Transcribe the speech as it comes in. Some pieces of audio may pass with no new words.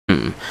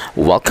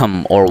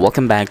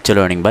Welcome back to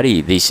Learning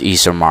Buddy. This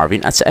is Sir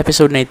Marvin at sa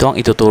episode na ito ang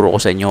ituturo ko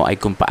sa inyo ay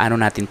kung paano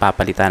natin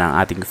papalitan ang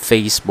ating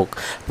Facebook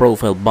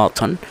profile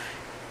button,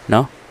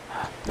 no?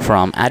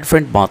 From add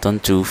friend button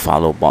to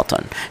follow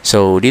button.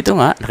 So dito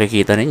nga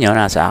nakikita ninyo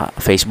nasa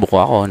Facebook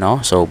ko ako,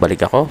 no? So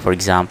balik ako, for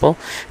example,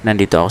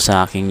 nandito ako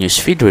sa aking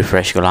newsfeed,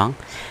 refresh ko lang.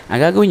 Ang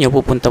gagawin nyo,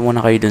 pupunta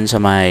muna kayo dun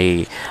sa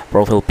may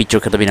profile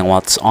picture katabi ng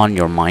what's on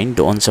your mind,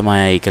 doon sa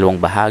may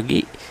kalawang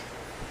bahagi.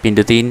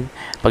 Pindutin.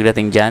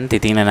 Pagdating dyan,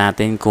 titingnan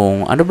natin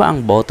kung ano ba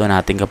ang boto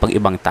natin kapag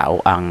ibang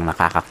tao ang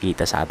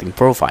nakakakita sa ating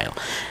profile.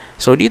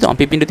 So dito, ang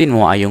pipindutin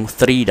mo ay yung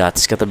 3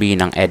 dots katabi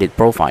ng edit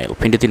profile.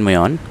 Pindutin mo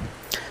yon.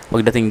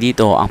 Pagdating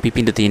dito, ang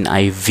pipindutin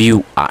ay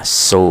view as.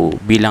 So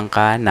bilang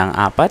ka ng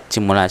 4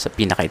 simula sa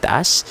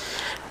pinakaitaas.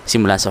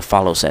 Simula sa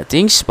follow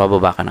settings,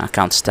 bababa ka ng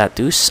account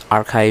status,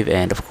 archive,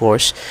 and of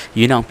course,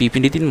 yun ang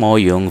pipindutin mo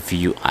yung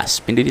view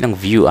as. Pindutin ang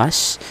view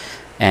as.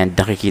 And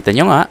nakikita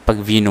nyo nga, pag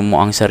view mo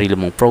ang sarili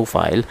mong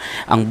profile,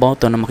 ang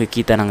button na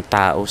makikita ng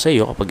tao sa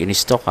iyo kapag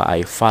in-stalk ka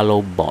ay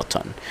follow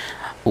button.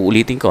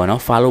 Uulitin ko,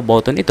 no? Follow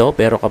button ito,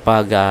 pero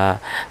kapag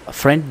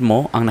friend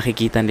mo, ang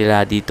nakikita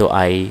nila dito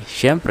ay,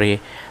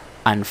 syempre,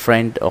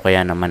 unfriend o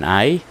kaya naman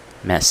ay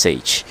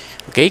message.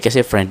 Okay?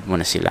 Kasi friend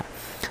mo na sila.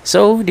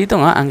 So, dito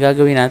nga, ang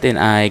gagawin natin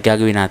ay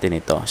gagawin natin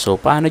ito.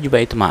 So, paano nyo ba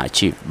ito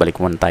ma-achieve?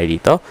 Balik muna tayo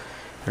dito.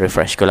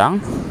 Refresh ko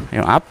lang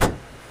yung app.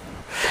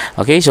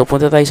 Okay, so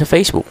punta tayo sa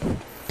Facebook.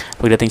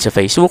 Pagdating sa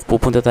Facebook,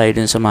 pupunta tayo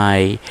dun sa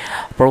may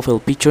profile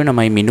picture na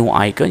may menu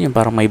icon, yung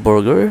parang may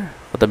burger,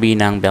 katabi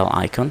ng bell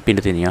icon,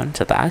 pindutin yon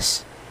sa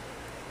taas.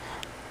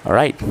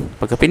 Alright,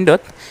 pagkapindot,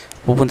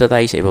 pupunta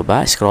tayo sa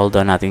ibaba, scroll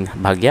down natin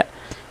bahagya.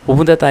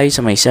 Pupunta tayo sa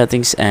may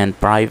settings and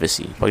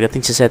privacy.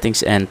 Pagdating sa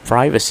settings and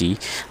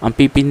privacy, ang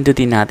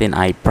pipindutin natin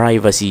ay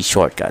privacy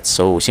shortcuts.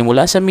 So,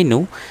 simula sa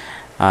menu,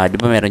 di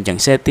ba meron diyang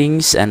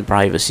settings and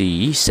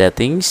privacy,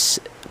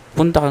 settings,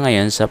 punta ka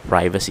ngayon sa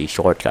privacy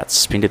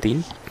shortcuts.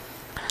 Pindutin.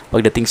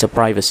 Pagdating sa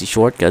privacy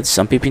shortcuts,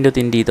 ang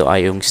pipindutin dito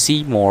ay yung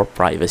see more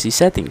privacy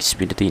settings.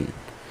 Pindutin.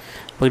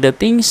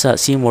 Pagdating sa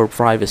see more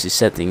privacy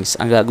settings,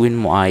 ang gagawin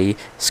mo ay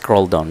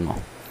scroll down mo.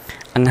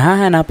 Ang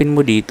hahanapin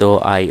mo dito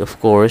ay of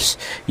course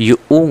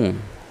yung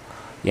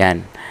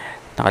yan.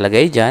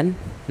 Nakalagay dyan,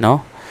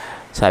 no?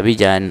 Sabi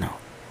dyan,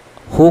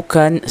 who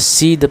can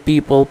see the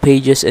people,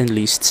 pages, and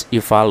lists you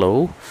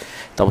follow.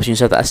 Tapos yung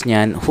sa taas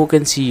niyan, who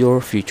can see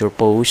your future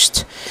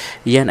post.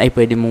 Yan ay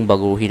pwede mong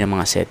baguhin ng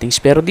mga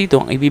settings. Pero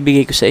dito, ang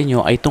ibibigay ko sa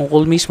inyo ay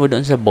tungkol mismo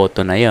doon sa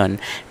button na yan.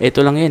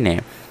 Ito lang yan eh.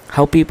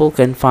 How people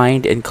can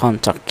find and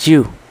contact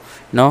you.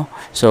 No?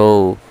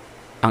 So,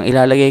 ang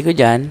ilalagay ko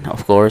dyan,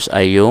 of course,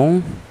 ay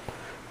yung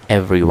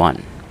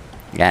everyone.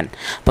 Yan.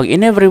 Pag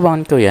in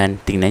everyone ko yan,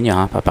 tingnan nyo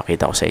ha,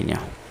 papakita ko sa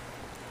inyo.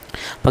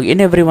 Pag in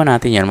everyone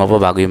natin yan,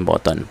 mababago yung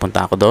button.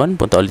 Punta ako doon,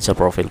 punta ulit sa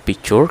profile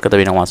picture,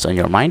 katabi ng what's on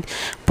your mind,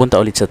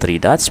 punta ulit sa 3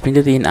 dots,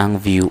 pindutin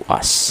ang view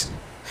us.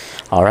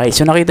 Alright,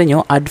 so nakita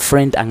nyo, add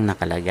friend ang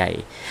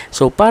nakalagay.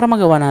 So para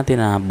magawa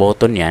natin na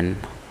button yan,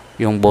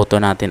 yung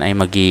button natin ay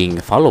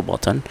maging follow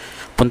button,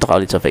 punta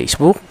ka ulit sa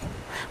Facebook,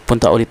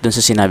 punta ulit doon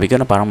sa sinabi ko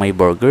na parang may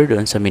burger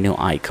doon sa menu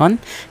icon,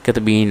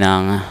 katabi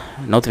ng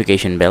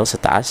notification bell sa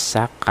taas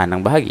sa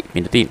kanang bahagi,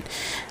 pindutin.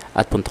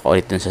 At punta ka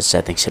ulit doon sa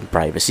settings and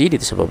privacy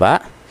dito sa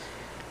baba.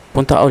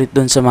 Punta ka ulit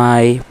doon sa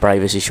my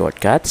privacy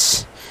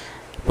shortcuts.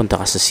 Punta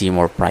ka sa see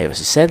more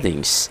privacy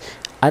settings.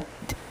 At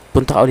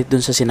punta ka ulit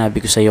doon sa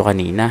sinabi ko sa iyo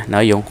kanina,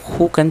 na yung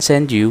who can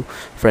send you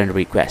friend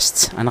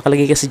requests. Ang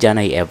nakalagay kasi dyan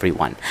ay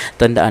everyone.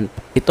 Tandaan,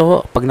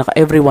 ito, pag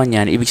naka-everyone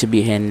yan, ibig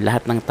sabihin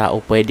lahat ng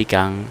tao pwede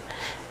kang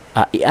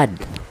i-add.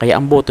 Kaya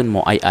ang button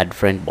mo ay add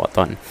friend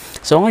button.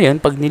 So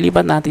ngayon, pag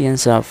nilipat natin yan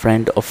sa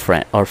friend of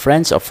friend, or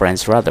friends of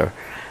friends rather,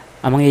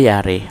 ang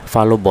mangyayari,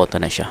 follow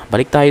button na siya.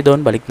 Balik tayo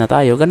doon, balik na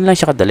tayo. Ganun lang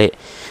siya kadali.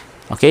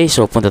 Okay,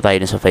 so punta tayo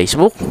dun sa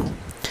Facebook.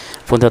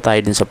 Punta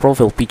tayo dun sa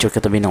profile picture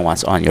katabi ng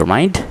what's on your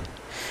mind.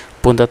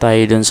 Punta tayo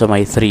dun sa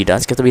may 3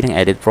 dots katabi ng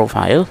edit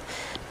profile.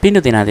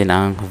 Pindutin natin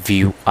ang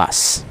view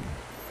us.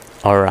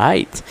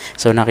 Alright,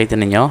 so nakita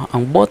ninyo,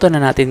 ang button na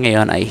natin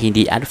ngayon ay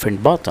hindi add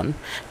friend button,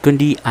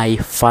 kundi ay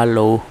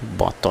follow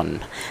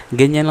button.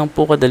 Ganyan lang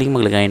po kadaling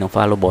maglagay ng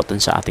follow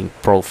button sa ating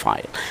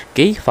profile.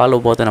 Okay,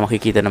 follow button na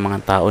makikita ng mga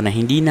tao na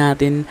hindi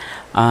natin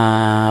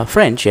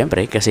friend,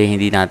 syempre, kasi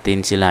hindi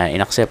natin sila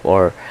in-accept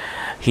or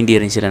hindi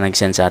rin sila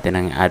nag-send sa atin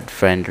ng add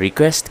friend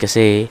request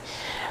kasi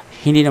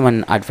hindi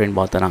naman add friend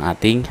button ang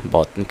ating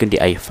button, kundi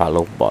ay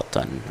follow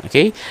button.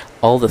 Okay,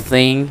 the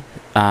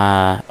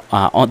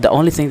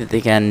only thing that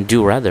they can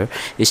do rather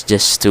is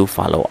just to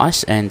follow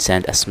us and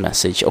send us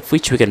message of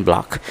which we can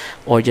block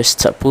or just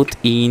put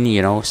in,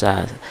 you know,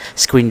 sa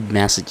screened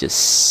messages,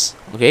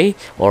 okay,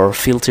 or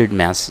filtered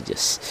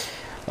messages.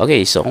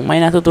 Okay, so kung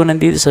may natutunan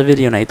dito sa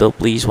video na ito,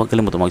 please huwag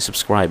kalimutan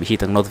mag-subscribe,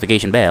 hit ang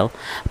notification bell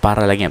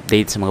para laging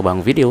update sa mga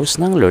bagong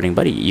videos ng Learning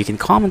Buddy. You can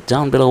comment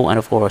down below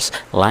and of course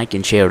like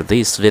and share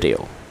this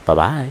video. Bye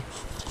bye.